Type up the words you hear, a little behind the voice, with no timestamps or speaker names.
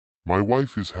My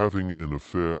wife is having an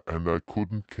affair and I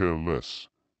couldn't care less.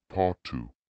 Part 2.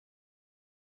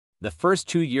 The first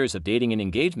 2 years of dating and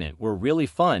engagement were really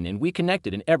fun and we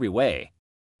connected in every way.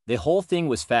 The whole thing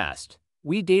was fast.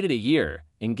 We dated a year,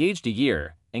 engaged a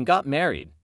year, and got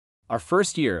married. Our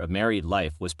first year of married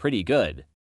life was pretty good.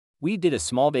 We did a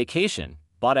small vacation,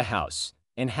 bought a house,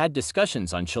 and had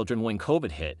discussions on children when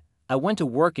COVID hit. I went to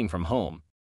working from home.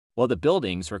 While the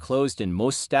buildings were closed and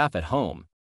most staff at home,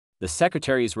 the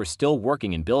secretaries were still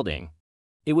working in building.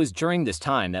 It was during this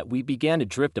time that we began to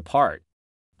drift apart.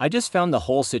 I just found the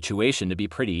whole situation to be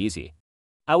pretty easy.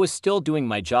 I was still doing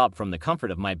my job from the comfort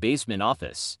of my basement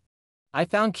office. I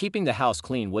found keeping the house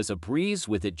clean was a breeze,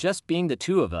 with it just being the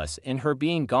two of us and her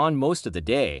being gone most of the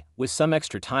day. With some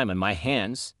extra time on my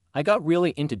hands, I got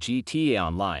really into GTA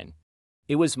Online.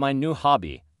 It was my new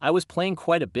hobby. I was playing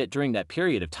quite a bit during that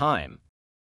period of time.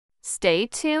 Stay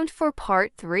tuned for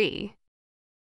part 3.